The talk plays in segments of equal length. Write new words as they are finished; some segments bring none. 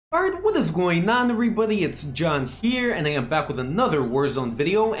Alright, what is going on everybody? It's John here and I am back with another Warzone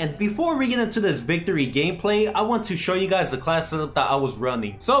video, and before we get into this victory gameplay, I want to show you guys the class setup that I was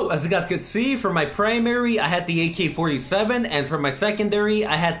running. So as you guys can see, for my primary I had the AK-47 and for my secondary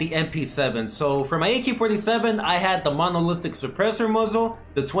I had the MP7. So for my AK-47 I had the monolithic suppressor muzzle,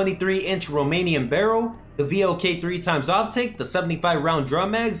 the 23-inch Romanian barrel, the VLK 3x optic, the 75 round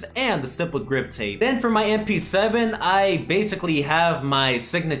drum mags, and the stippled grip tape. Then for my MP7, I basically have my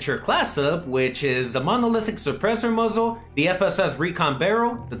signature class setup, which is the monolithic suppressor muzzle, the FSS recon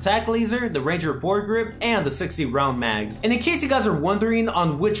barrel, the tac laser, the Ranger foregrip, and the 60 round mags. And in case you guys are wondering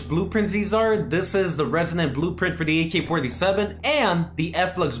on which blueprints these are, this is the resonant blueprint for the AK-47 and the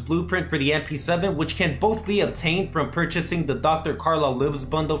F-Lux blueprint for the MP7, which can both be obtained from purchasing the Dr. Karlov Libs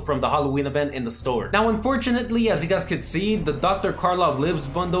bundle from the Halloween event in the store. Now unfortunately, as you guys can see, the Dr. Karlov Libs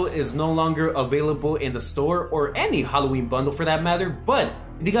bundle is no longer available in the store, or any Halloween bundle for that matter, but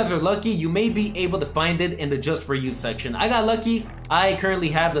if you guys are lucky, you may be able to find it in the just for you section. I got lucky. I currently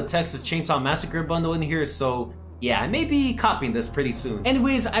have the Texas Chainsaw Massacre bundle in here, so yeah, I may be copying this pretty soon.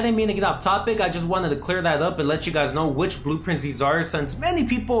 Anyways, I didn't mean to get off topic. I just wanted to clear that up and let you guys know which blueprints these are, since many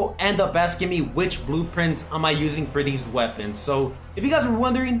people end up asking me which blueprints am I using for these weapons. So if you guys were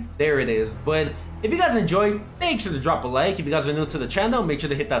wondering, there it is. But if you guys enjoyed, make sure to drop a like. If you guys are new to the channel, make sure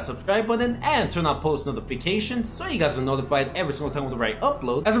to hit that subscribe button and turn on post notifications so you guys are notified every single time whenever I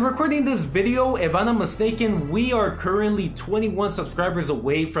upload. As I'm recording this video, if I'm not mistaken, we are currently 21 subscribers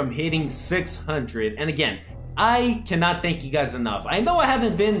away from hitting 600. And again, I cannot thank you guys enough. I know I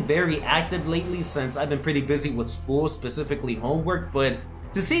haven't been very active lately since I've been pretty busy with school, specifically homework, but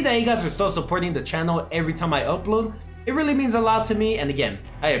to see that you guys are still supporting the channel every time I upload, it really means a lot to me, and again,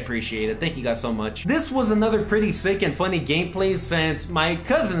 I appreciate it. Thank you guys so much. This was another pretty sick and funny gameplay since my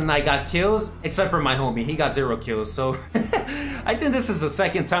cousin and I got kills, except for my homie. He got 0 kills, so I think this is the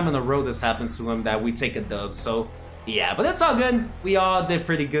second time in a row this happens to him that we take a dub, so yeah, but it's all good. We all did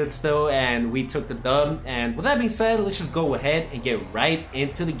pretty good still, and we took the dub, and with that being said, let's just go ahead and get right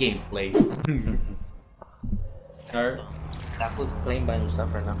into the gameplay. Alright. That fool's playing by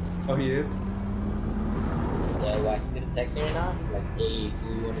himself right now. Oh, he is? Yeah, why? He's gonna text me right now? Like, hey,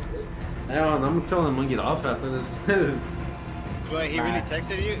 do you wanna play? I don't know, I'm gonna tell him I'm gonna get off after this. Wait, he really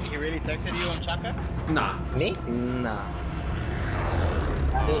texted you? He really texted you on Chaka? Nah. Me? Nah.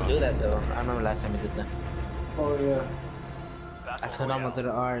 I didn't do that though. I remember last time he did that. Oh yeah. I told him to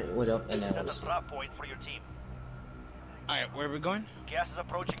the R, what up, and Set then a drop point for your team. Alright, where are we going? Gas is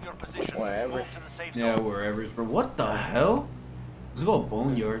approaching your position. Wherever. Move to the safe Yeah, zone. wherever. Bro, what the hell? Let's go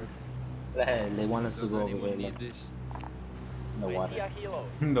Boneyard. they want us to go over there. Like, no water.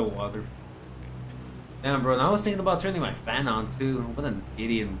 No water. Damn, bro. And I was thinking about turning my fan on too. What an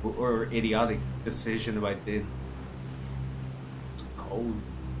idiot or idiotic decision if I did. It's cold.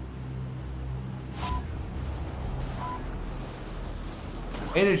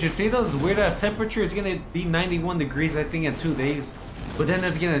 Hey, did you see those weird ass temperatures? It's gonna be 91 degrees, I think, in 2 days. But then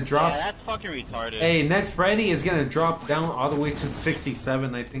it's gonna drop. Yeah, that's fucking retarded. Hey, next Friday is gonna drop down all the way to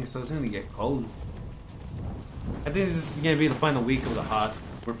 67, I think. So it's gonna get cold. I think this is gonna be the final week of the hot.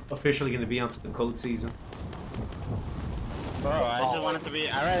 We're officially gonna be onto the cold season. Bro, I just want it to be.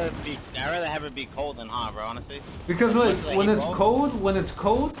 I'd rather have it be cold than hot, bro. Honestly. Because like when it's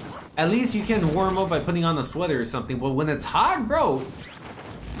cold, at least you can warm up by putting on a sweater or something. But when it's hot, bro,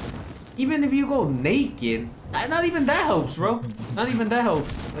 even if you go naked, not even that helps, bro. Not even that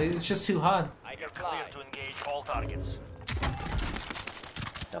helps. It's just too hot. You're clear to engage all targets.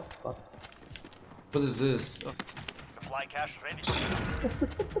 The fuck? What is this? Oh. Supply cache ready.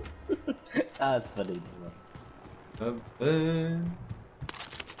 That's funny, bro.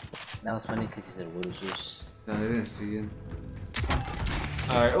 That was funny because he said water juice. No, I didn't see it.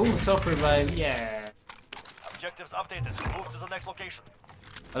 Alright, oh, self-revive, yeah. Objectives updated. Move to the next location.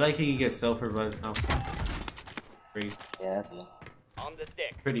 I like how you get self-revives now. Pretty. Yeah, that's it. On the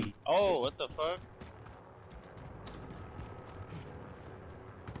deck. Pretty. Oh, what the fuck?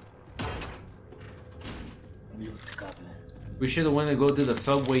 We should have went to go to the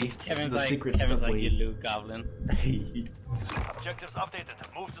subway. This is the secret Kevin's subway. like, you Luke Goblin. Objectives updated.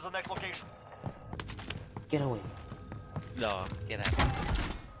 Move to the next location. Get away. No, get out.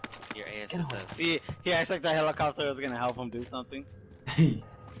 Your ass says. See, he acts like the helicopter was gonna help him do something.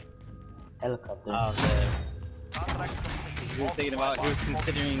 Helicopter. Oh, man. Contract complete. He was thinking about, he was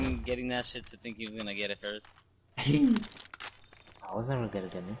considering getting that shit to think he was gonna get it first. I was never gonna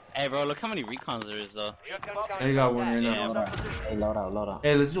get it. Hey, bro, look how many recons there is, though. Objective updated. I got one right Yeah, now. bro. Hey, load out, load out.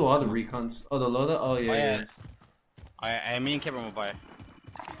 Hey, let's do all the recons. Oh, the loader? Oh, yeah, Oh, yeah. yeah. Alright, me and Kevin will buy.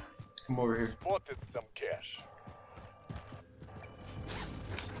 Come over here. Spotted some cash.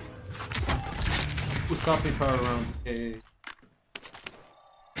 Ooh, stopping power rounds. Okay.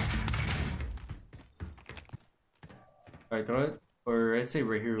 Alright, throw it? Or I'd say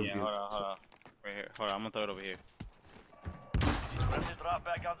right here would Yeah, be hold on. Right here. Hold on, I'm gonna throw it over here. Friendly drop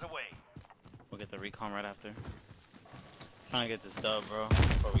back on the way. We'll get the recon right after. Trying to get this dub, bro,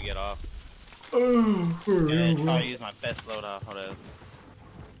 before we get off. Oh, for Yeah, real, try bro. to use my best loadout. Hold up.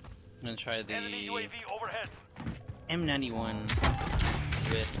 I'm gonna try the Enemy UAV overhead. M91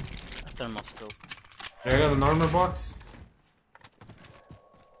 with a thermal scope. There, I got an armor box.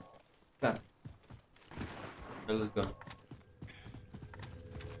 Got it. Alright, let's go.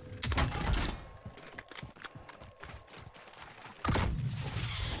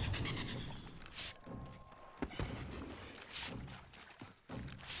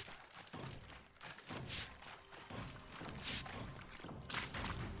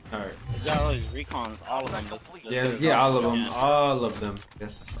 Alright. We got all these recons, all of them. Yeah, all of them. All of them.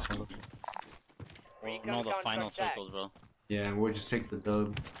 Yes, all of them. All the final circles, bro. Yeah, we'll just take the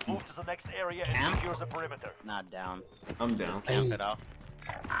dub. Move to the next area and Camp? secure the perimeter. Not down. I'm down. Just camp it out.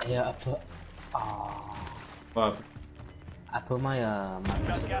 Yeah, I put. Oh, But I put my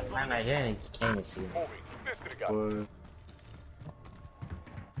Got gas my moving. here and it can't even see it. Moving. Disregard. what?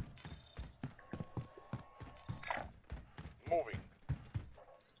 Moving.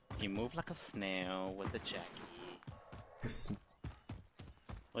 You move like a snail with the Jackie.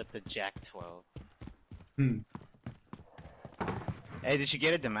 With the Jack 12. Hmm. Hey, did you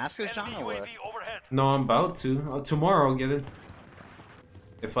get a Damascus, John, Enemy or what? UAV overhead. No, I'm about to. Tomorrow I'll get it.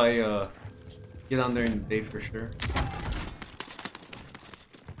 If I get on there in the day for sure.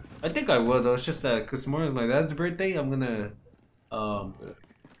 I think I will though. It's just that because tomorrow is my dad's birthday. I'm gonna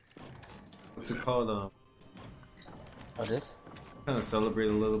what's it called? Oh, this? Kind of celebrate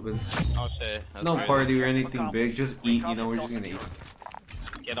a little bit. Okay. That's No great. party or anything big. Just eat. You know, we're just gonna eat.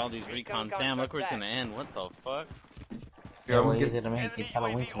 Get all these recons. Damn, look where it's gonna end. What the fuck? Yeah, I'm What gonna is get, it to make Enemy it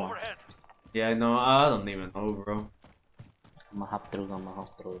Halloween UAV tomorrow? overhead. yeah, I know. I don't even know, bro. I'm gonna hop through.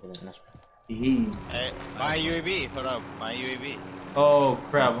 Hee. Hey, buy a UAV. Hold up. Buy a UAV. Oh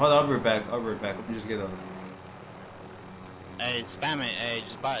crap! Hold on, I'll be back. Let me just get on. Hey, spam it. Hey,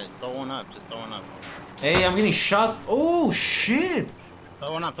 just buy it. Throw one up. Just throw one up. Hey, I'm getting shot. Oh shit!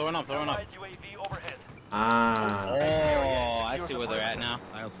 Throw one up. Allied UAV overhead. Ah. Oh, I see where they're at now.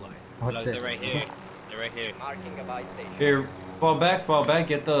 What Look, the? they're right here. They're right here. Marking a buy station. Here, fall back.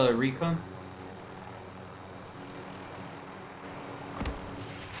 Get the recon.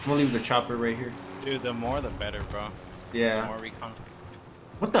 I'm gonna leave the chopper right here. Dude, the more the better, bro. Yeah. More recon.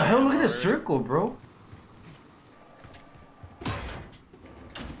 What the hell? Look at this circle, bro.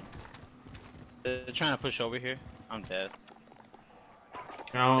 They're trying to push over here. I'm dead.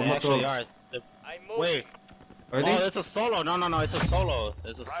 Now They I'm actually to. are. Wait. Are Oh, they? it's a solo. No, it's a solo.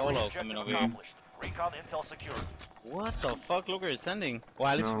 There's a Primary solo objective coming over here. accomplished. Recon intel secured. What the fuck? Look where it's sending. Well,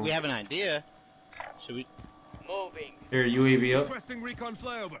 at least No. we have an idea. Should we? Moving. Here, UAV up. Requesting recon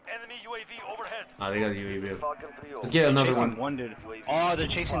flyover. Enemy UAV overhead. Ah, they got a UAV up. Falcon 3-0. Let's get another Chasing one. dude. Oh, they're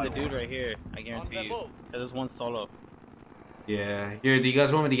chasing the dude right here. I guarantee you. There's one solo. Yeah. Here, do you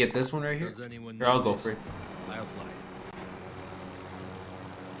guys want me to get this one right here? Does anyone Here, I'll need go this? for it. I'll fly.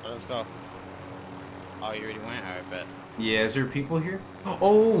 Let's go. Oh, you already went? Alright, bet. Yeah, is there people here?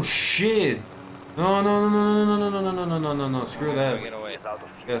 Oh shit! No. Screw that. Get away.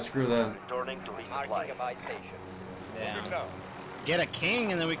 Yeah, screw that. Returning to resupply. Damn. Get a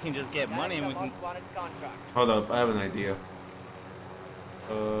king and then we can just get money and we can. Hold up, I have an idea.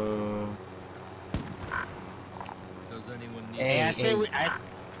 Does anyone need Hey, I this? say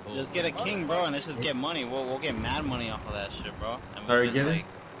Oh, let's get a king, bro, and let's just get money. We'll get mad money off of that shit, bro. And we'll Alright, just, get it? like,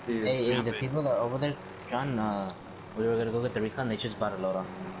 Yeah. Hey, the people that are over there, John, we were gonna go get the recon, they just bought a load on.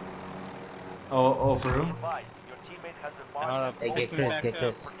 Oh, for Be real? advised, your teammate has been Hold marked up. as Hey, get me Chris, back get up.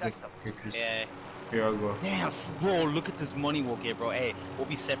 Chris, Protect them. get Chris. Yeah. Here, I'll go. Damn, bro, look at this money we'll get, bro. Hey, we'll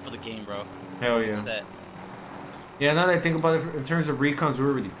be set for the game, bro. Hell yeah. Set. Yeah, now that I think about it, in terms of recons,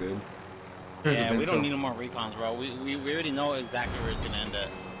 we're really good. In terms Yeah, of we don't intel. need no more recons, bro. We already know exactly where it's gonna end at.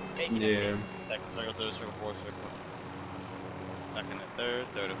 Yeah. Second circle, third circle, fourth circle. Second and third,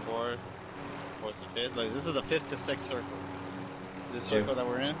 third and fourth, fourth and fifth. Like this is the fifth to sixth circle. This Yeah. circle that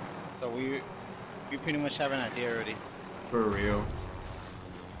we're in. So we pretty much have an idea already. For real.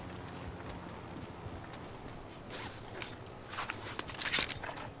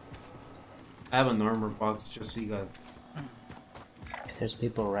 I have an armor box just so you guys. There's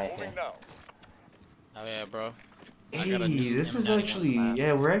people right here. Oh yeah, bro. I Hey, got a new this is M91 actually, class.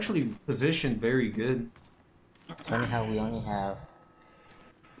 yeah, we're actually positioned very good. It's funny how we only have,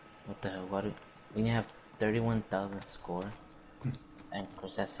 what the hell, we only have 31,000 score. And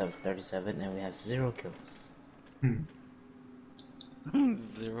Cortez of 37, and we have 0 kills.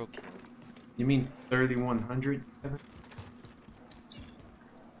 0 kills. You mean 3,100?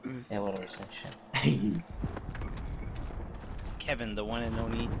 Yeah, whatever section. Kevin, the one and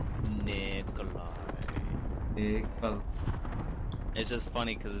only Nikolai. It's just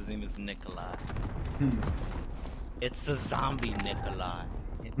funny because his name is Nikolai. It's a zombie Nikolai.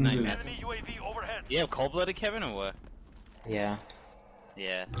 Enemy UAV overhead. You have cold-blooded, Kevin, or what? Yeah.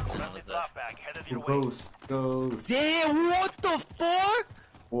 Yeah. Friendly drop bag headed your way. Ghost. Damn, what the fuck?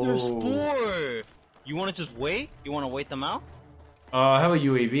 Whoa. There's 4. You want to just wait? You want to wait them out? I have a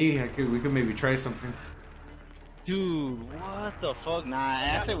UAV. We could maybe try something. Dude, what the fuck? Nah,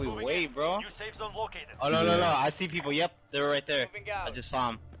 I said we wait, bro. New safe zone located. Oh, no. I see people. Yep, they're right there. I just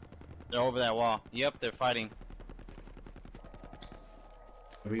saw them. They're over that wall. Yep, they're fighting.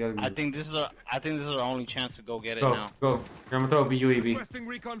 I think this is our only chance to go get it now. Go. I'm gonna throw up a UAV. Requesting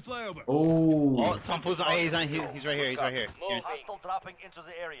recon flyover. Oh. Some fools. Hey, he's right here. He's right here. Here. Hostile dropping into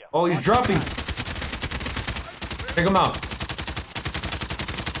the area. Oh, he's dropping. Take him out.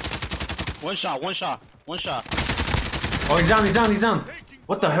 One shot. Oh, he's down.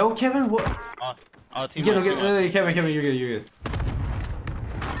 What the hell, Kevin? What? Team Kevin, one. Kevin, you're good.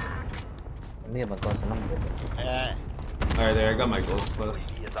 Let me get my ghost and I'm good. Alright, there, I got my ghost plus.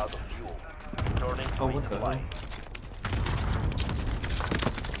 He is out of fuel. Returning to Oh, what the hell?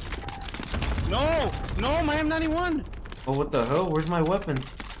 No, my M91. Oh, what the hell? Where's my weapon?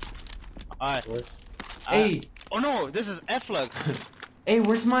 Alright. Hey! Oh no, this is F-Lux. Hey,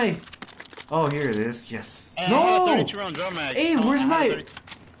 where's my... Oh, here it is, yes. I had a No! 32-round drum mag. Hey, where's my...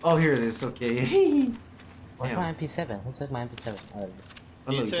 Oh, here it is, okay. Where's Damn. my MP7? Who took my MP7? Oh,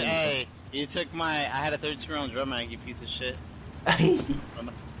 You took my... I had a 32-round drum mag, you piece of shit.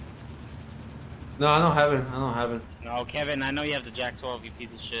 No, I don't have it. No, Kevin, I know you have the Jack 12, you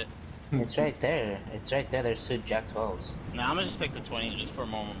piece of shit. it's right there. There's 2 Jack 12s. Nah, I'm gonna just pick the 20 just for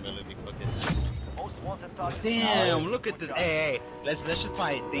more mobility. Fuck it. Most wanted target. Damn, look at this. Hey, let's just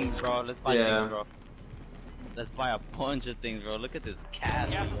buy things, bro. Let's buy things, bro. Let's buy a bunch of things, bro. Look at this cash.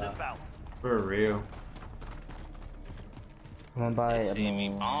 Gas is we got. inbound. For real. I'm gonna buy You see me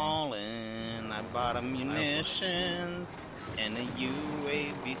ballin'. I bought a munitions and a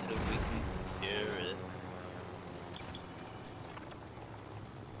UAV so we can secure it.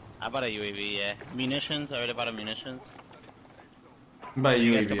 I bought a UAV, yeah. Munitions, I already bought a munitions. Buy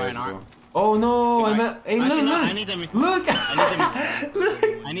You guys UAV can buy as an well. Oh no, I'm at... Hey, Actually, look! no, I need them. Look!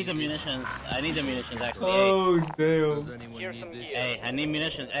 I need the munitions. I need the munitions, actually. Oh, Does damn. anyone need this? Hey, I need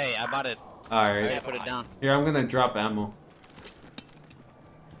munitions. Hey, I bought it. Alright. I put it down. Here, I'm gonna drop ammo.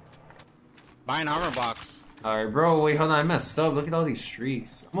 Buy an armor box. Alright, bro, wait, hold on, I messed up. Look at all these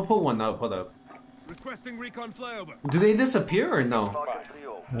streaks. I'm gonna put one up, hold up. Requesting recon flyover. Do they disappear or no?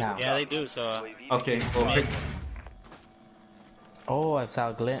 No. Yeah, they do, so... Okay, well, pick... Oh, I saw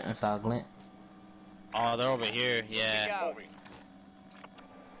a glint. Oh, they're over here, yeah.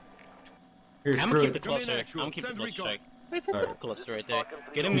 Here, I'm screw gonna keep it. it closer. Terminate, I'm gonna keep it send close recon. strike. Wait, Alright. closer right there.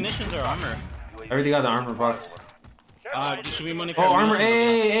 Get him munitions or armor? I already got the armor box. Should we money for Oh, armor,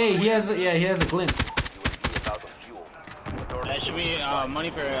 munitions? hey, he has a glint. Should we, money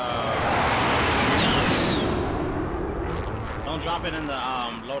for, Don't drop it in the,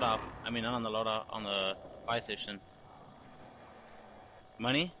 loadout. I mean, not on the loadout, on the buy station.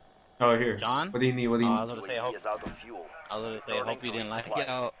 Money? Oh, here. John? What do you need, I was gonna say, hope you didn't like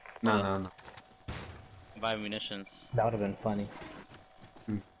it. No. Buy munitions. That would have been funny.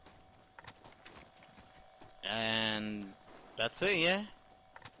 And that's it, yeah.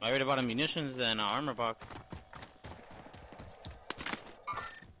 I already bought a munitions and an armor box.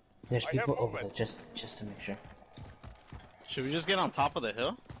 There's people over there, just to make sure. Should we just get on top of the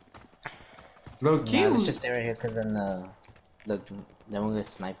hill? Low Nah, key. let's just stay right here, cause then then we'll get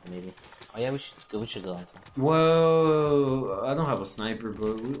sniped maybe. Oh yeah, we should go on top. Whoa, I don't have a sniper,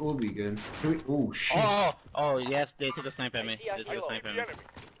 but we'll be good. Oh shit. Oh, yes, they took a snipe at me. They took a snipe at me.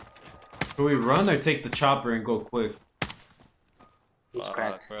 Should we run or take the chopper and go quick? He's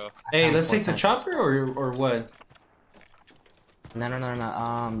cracked. Bro. Hey, let's take the chopper or what? No.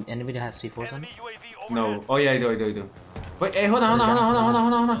 Anybody has C4s on? No. Oh yeah, I do. Wait, hey, hold on.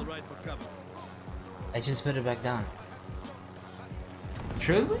 All right for cover. I just put it back down.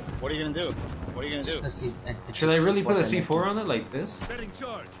 Should we? What are you gonna do? Should I really put a C4 on it like this? Setting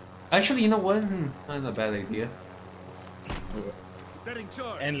charge. Actually, you know what? Not a bad idea. Setting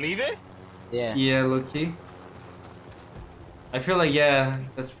charge. And leave it? Yeah. Yeah, low key. I feel like, yeah,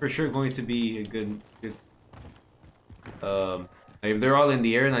 that's for sure going to be a good like if they're all in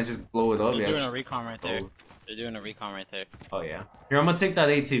the air and I just blow it up, You're yeah. doing a recon right there. They're doing a recon right there. Oh yeah. Here, I'm gonna take that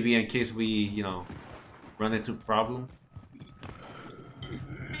ATV in case we, you know, run into a problem.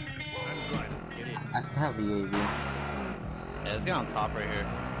 I still have the UAV. Yeah, let's get on top right here.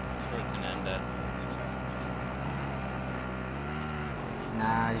 That's where it's gonna end at.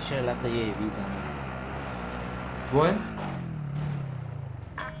 Nah, you should have left the UAV down What?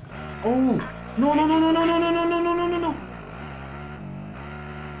 Oh! No, no, no, no, no, no, no, no, no, no, no, no.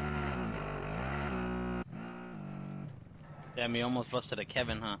 Damn, you almost busted a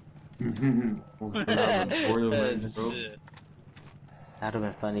Kevin, huh? Borderlands, bro. Shit. That would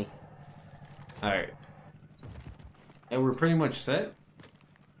have been funny. Alright. And we're pretty much set.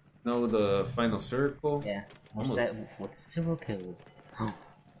 No, the final circle. Yeah. What's that with 0 kills?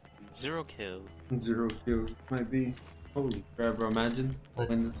 0 kills. 0 kills might be. Holy crap, bro. Imagine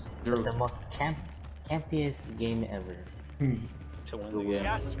when it's 0. The most campiest game ever. To win the game.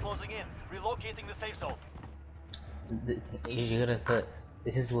 Gas is closing in. Relocating the safe zone. You gotta put.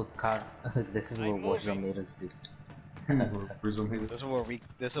 This is what this is what Warzone made us do. This is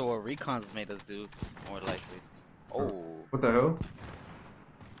what recons made us do, more likely. Oh. What the hell?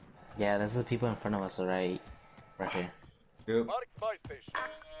 Yeah, those are the people in front of us, right here. Yep.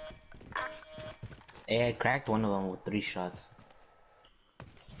 Hey, I cracked one of them with 3 shots.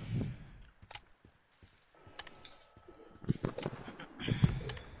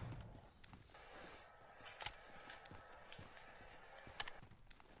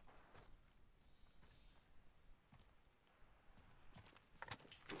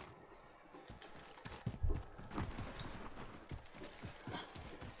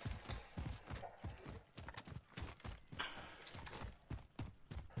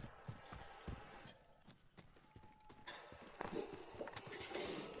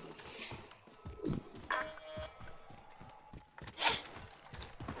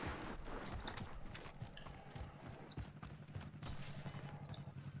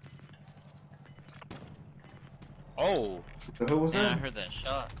 Oh! The hell was Yeah, I that? heard that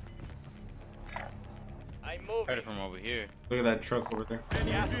shot. Heard it from over here. Look at that truck over there.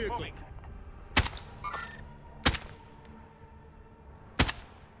 Gas is moving.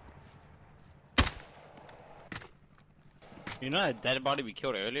 You know that dead body we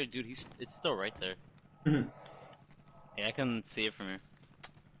killed earlier? Dude, it's still right there. Yeah, I can see it from here.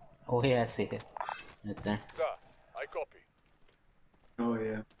 Oh yeah, I see it. Right there. I copy. Oh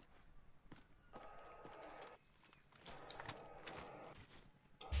yeah.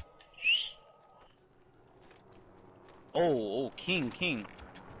 Oh, King.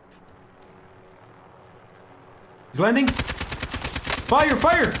 He's landing. Fire!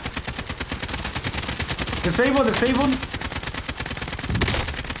 Disabled.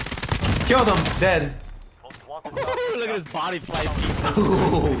 Killed him. Dead. Look at his body fly.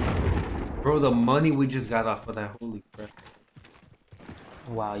 Bro, the money we just got off of that. Holy crap.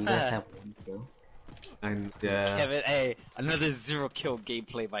 Wow, you guys have 1 kill. And yeah. Kevin, hey, another 0 kill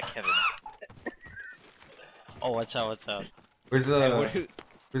gameplay by Kevin. Oh, watch out. Where's Hey,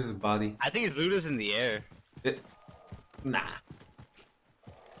 where's his body? I think his loot is in the air. Nah,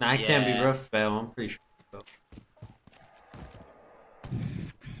 it can't be Yeah. rough, fell. I'm pretty sure. So.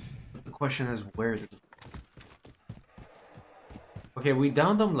 The question is where. Okay, we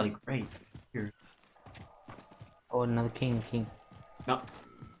downed them like right here. Oh, another king. No.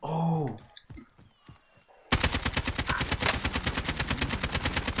 Oh.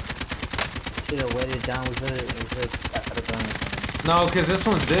 Should have waited down. We could have done. No, because this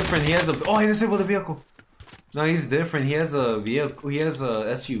one's different. He has a. Oh, he disabled the vehicle. No, he's different. He has a vehicle. He has a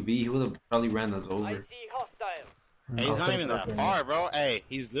SUV. He would have probably ran us over. Hey, he's not even that far, bro. Hey,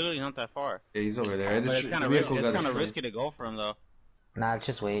 he's literally not that far. Yeah, he's over there. But it's kind of risky to go for him, though. Nah,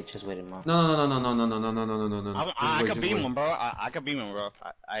 just wait him up. No. I could beam him, bro. I could beam him, bro.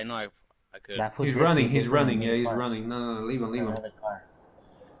 I know I could. He's running. Yeah, he's running. No, leave him. Another car.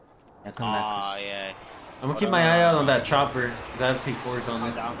 Yeah, come back. Yeah. I'm gonna keep my eye out on that chopper, because I have C4s on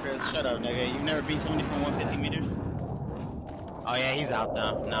it. Down, Chris. Shut up, nigga. You've never beat somebody from 150 meters? Oh, yeah, he's out,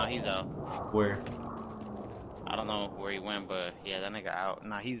 though. No, he's out. Where? I don't know where he went, but yeah, that nigga out.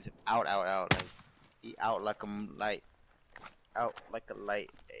 Nah, he's out. Like, he out like a light. Out like a light.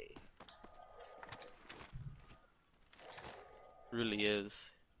 Hey. Really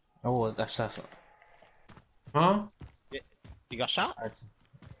is. Oh, that's awesome. Huh? You got shot?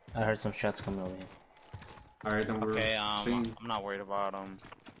 I heard some shots coming over here. Alright, then we're Okay, seeing... I'm not worried about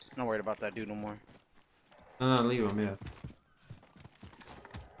not worried about that dude no more. No, leave him, yeah.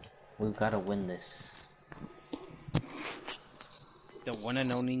 We've gotta win this. The one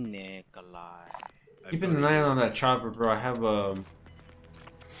and only Nikolai. Keeping an eye on that chopper, bro. I have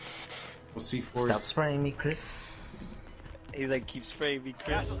We'll see Stop force. spraying me, Chris. He like keeps spraying me,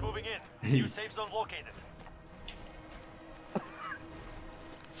 Gas Chris. is moving in. New safe zone located.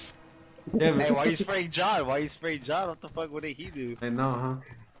 Kevin. Hey, why you spraying John? Why you spraying John? What the fuck? What did he do? I know, huh?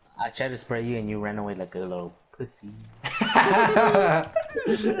 I tried to spray you and you ran away like a little pussy.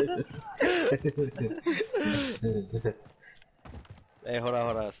 Hey, hold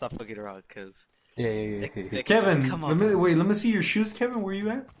on. Stop fucking around, cause. Yeah. Kevin, Come let on, me bro. wait. Let me see your shoes, Kevin. Where you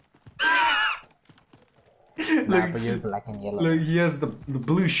at? Nah, look, but you're black and yellow. look, he has the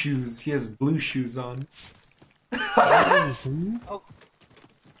blue shoes. He has blue shoes on.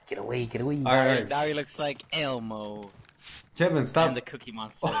 Get away. Alright. Now he looks like Elmo Kevin, stop. and the Cookie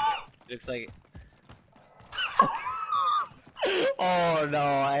Monster. He looks like. Oh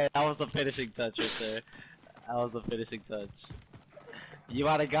no! That was the finishing touch right there. That was the finishing touch. You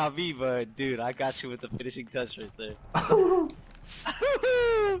might have got me, but dude, I got you with the finishing touch right there.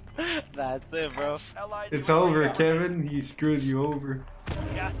 That's it, bro. Allied It's UAV over, out. Kevin. He screwed you over.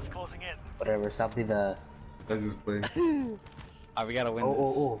 Gas is closing in. Whatever, stop the. I just played. Alright, we gotta win this.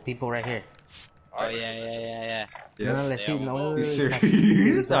 Oh, people right here. Oh yeah. No, Yeah. let's see. Yeah, No, Be wait,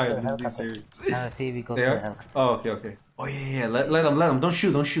 serious. Alright, wait, let's be wait. serious. Now let's see if we go to They the are? hell. Oh, okay. Oh yeah. Let them. Don't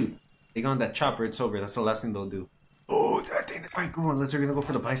shoot. They got on that chopper. It's over. That's the last thing they'll do. Oh, I think they might go unless they're gonna go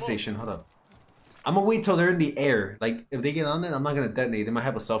for the buy station. Hold up. I'm gonna wait till they're in the air. Like if they get on it, I'm not gonna detonate. They might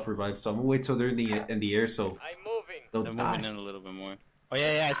have a self revive, so I'm gonna wait till they're in the air. So I'm moving. they'll They're die. moving in a little bit more. Oh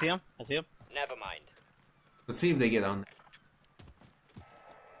yeah, I see him. Never mind. Let's see if they get on.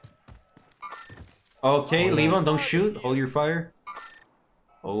 Okay, leave them. Don't shoot. Hold your fire.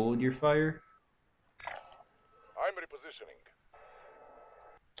 Hold your fire. I'm repositioning.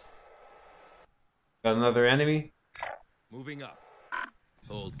 Got another enemy. Moving up.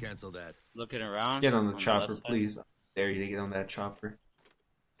 Hold, cancel that. Looking around. Get on the chopper, left side. please. There you get on that chopper.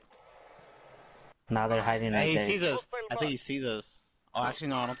 Now they're hiding right Hey, he there. sees us. I think he sees us. Oh, actually,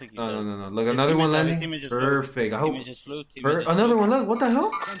 no, I don't think he does. No. Look, His another teammate one died, his landing. teammate just flew. Perfect. I hope. Teammate just flew. Teammate just Another flew. one. Look, what the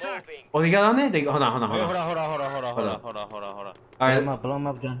hell? Moving. Oh, they got on it. Hold on. Wait, hold on. All Blow him right,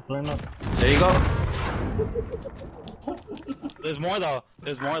 up, John. Blow him up. there you go. There's more though.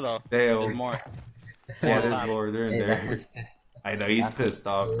 There's Damn. more. Yeah, More there's time. more. They're in Hey, that there. was pissed. I know he's pissed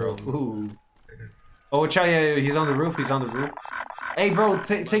off, bro. Ooh. Oh, watch out! Yeah, he's on the roof. Hey, bro,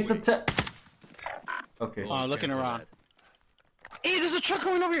 take the Okay. Oh, looking cancel around. that. Hey, there's a truck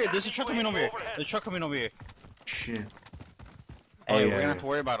coming over here. There's a truck coming over here. Shit. Hey, yeah, we're gonna yeah. have to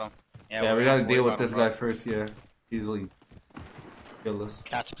worry about him. Yeah, we're we gonna gotta have to deal worry with this about him, guy first. Yeah, easily kill us. bro.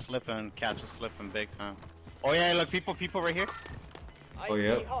 Catch us slipping big time. Oh yeah, look, people right here. I Oh, see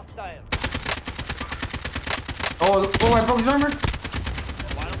yep. hostile. Oh, I broke his armor.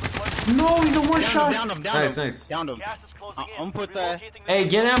 Final deployment. No, he's a one shot. Downed him. Nice. Downed him. Gas is closing in. I'm put the. Relocating Hey, the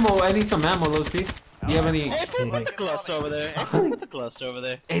get ammo. I need some ammo, Loki. Do you have any? Hey, put the cluster over there.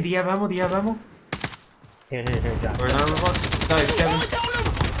 Hey, do you have ammo? Here, John. Or an armor box? Nice, Kevin.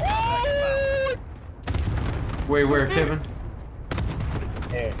 Wait, where, Kevin?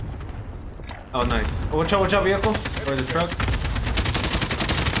 Here. Oh, nice. Oh, watch out, vehicle. Or the truck.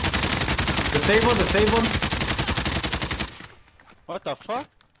 The save one. What the fuck?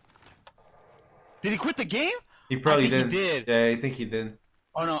 Did he quit the game? He probably I think he did. did. Yeah, I think he did.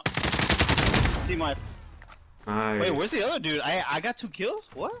 Oh no. See my. Nice. Wait, where's the other dude? I got 2 kills.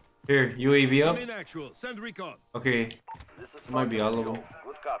 What? Here, UAV up. I'm in actual. Send recon. Okay. This is Might be all of them.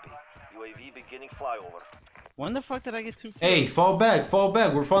 Good copy. UAV beginning flyover. When the fuck did I get 2 kills? Hey, fall back.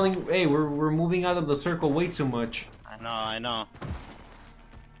 We're falling. Hey, we're moving out of the circle way too much. I know.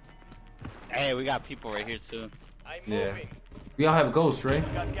 Hey, we got people right here too. I'm Yeah. moving. We all have ghosts, right?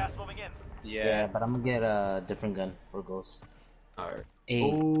 We got gas moving in. Yeah, but I'm gonna get a different gun for ghosts. Alright. Hey,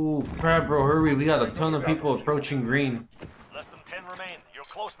 Oh, crap, bro, hurry. We got a ton of people approaching green. Less than 10 remain. You're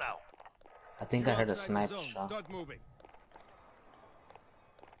close now. I think I heard a Outside the snipe zone. shot. Start moving.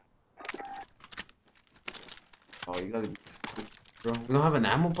 Oh, you gotta be... Bro, we don't have an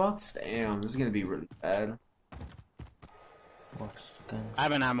ammo box? Damn, this is gonna be really bad. What's the gun? I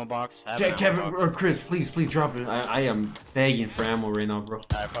have an ammo box. I have an ammo Kevin, box. or Chris, please drop it. I am begging for ammo right now, bro.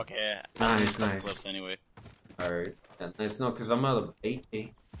 Alright, fuck yeah. Nice. Clips anyway. Alright. Yeah, nice. No, because I'm out of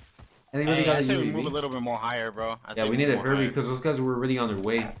AK. Anybody Hey, got I a say we move a UAV? little bit more higher, bro. Yeah, we need to hurry because those guys were already on their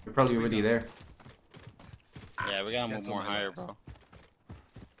way. They're probably already there. Yeah, we gotta move Cancel more my higher, last. bro.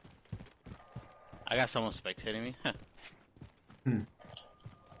 I got someone spectating me.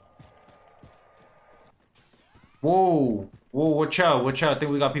 Whoa, watch out. I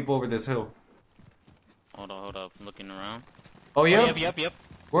think we got people over this hill. Hold up. I'm looking around. Oh, yep. Yep.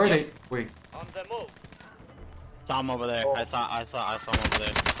 Where are Yep. they? Wait. On the move. Saw him over there. I saw him over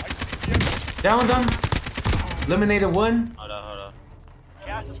there. Down them. Eliminated one. Hold on.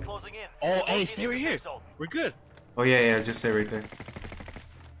 Gas is closing in. Oh, hey, Locating stay right the here. safe zone. We're good. Oh yeah, just stay right there.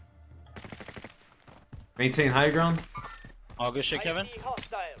 Maintain high ground. All good shit, Kevin.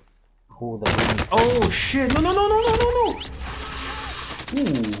 Ooh, the wind. Oh shit! No!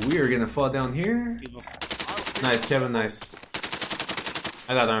 Ooh, we are gonna fall down here. Nice, Kevin. Nice.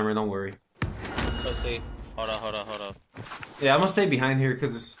 I got armor. Don't worry. Let's see. Hold on. Yeah, I'm gonna stay behind here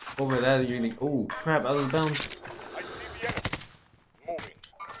because over that you're gonna. Oh crap! Out of bounds. I see the enemy. Moving.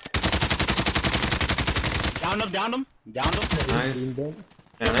 Downed him. Nice. Man,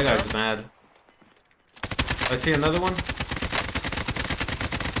 that guy's mad. I see another one.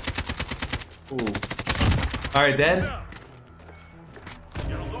 Ooh. Alright, dead.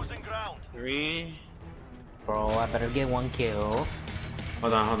 You're losing ground. 3. Bro, I better get 1 kill.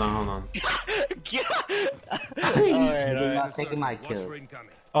 Hold on. Alright. You're not taking my Watch kills. for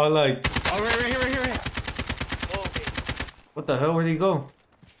incoming. Oh, like, Oh, right here. what the hell? Where'd he go?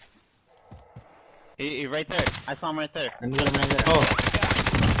 He right there. I saw him right there. Let me get him. Oh.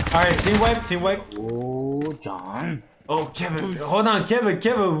 Alright, team wipe. Oh, John. Oh, Kevin. Hold on,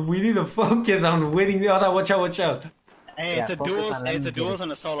 Kevin. We need to focus on winning. Hold on, watch out. Hey, Yeah, it's a focus duels. on letting It's a me get duels it.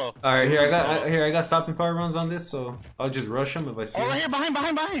 and a solo. Alright, here I got stopping power runs on this, so I'll just rush him if I see Oh, right him. here,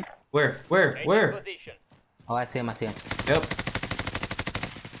 behind. Where? Position. Oh, I see him. Yep.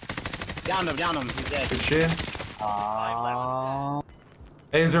 Down him. He's dead. Good shit. Oh.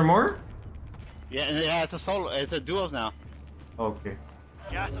 Hey, is there more? Yeah, it's a solo. It's a duels now. Okay.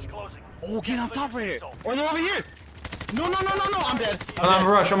 Gas is closing. Oh, get on top right here. Zone. Oh, no, over here. No. I'm dead. Hold on, I'm a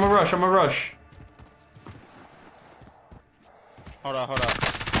rush. Hold on.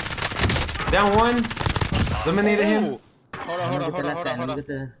 Down one. Eliminated him. Hold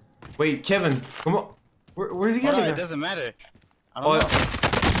on. Wait, Kevin, come on. Where's he Hold on, getting? it doesn't matter. I Oh,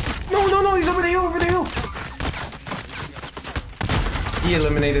 don't know. no, he's over the hill. He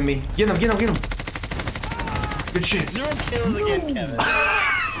eliminated me. Get him. Good shit. 0 kills again, Kevin.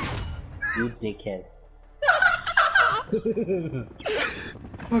 You dickhead.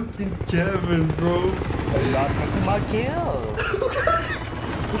 Fucking Kevin, bro. You're not taking my kill.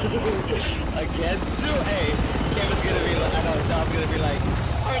 Again, dude. Hey, Kevin's gonna be like, I know Dom's gonna be like,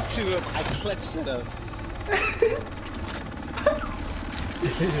 part 2 of I clutched it up.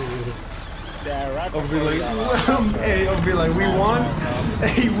 Yeah, right I'll be before like, we got on. hey, I'll be like, we won.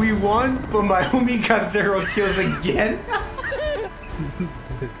 Hey, we won, but my homie got 0 kills again.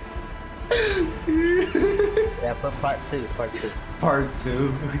 Yeah, but part 2. Part 2. Part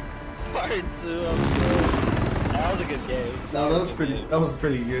 2 of that was a good game. No, that was pretty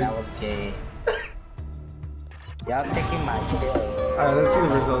good. That was gay. Y'all taking my kill. Alright, let's see the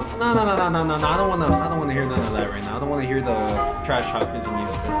results. No. I don't wanna hear none of that right now. I don't wanna hear the trash talk music. I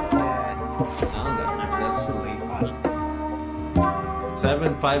don't got time for that. It's too late.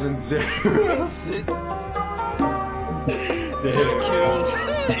 7, 5, and 0. 0 kills.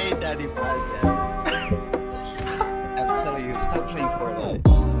 895.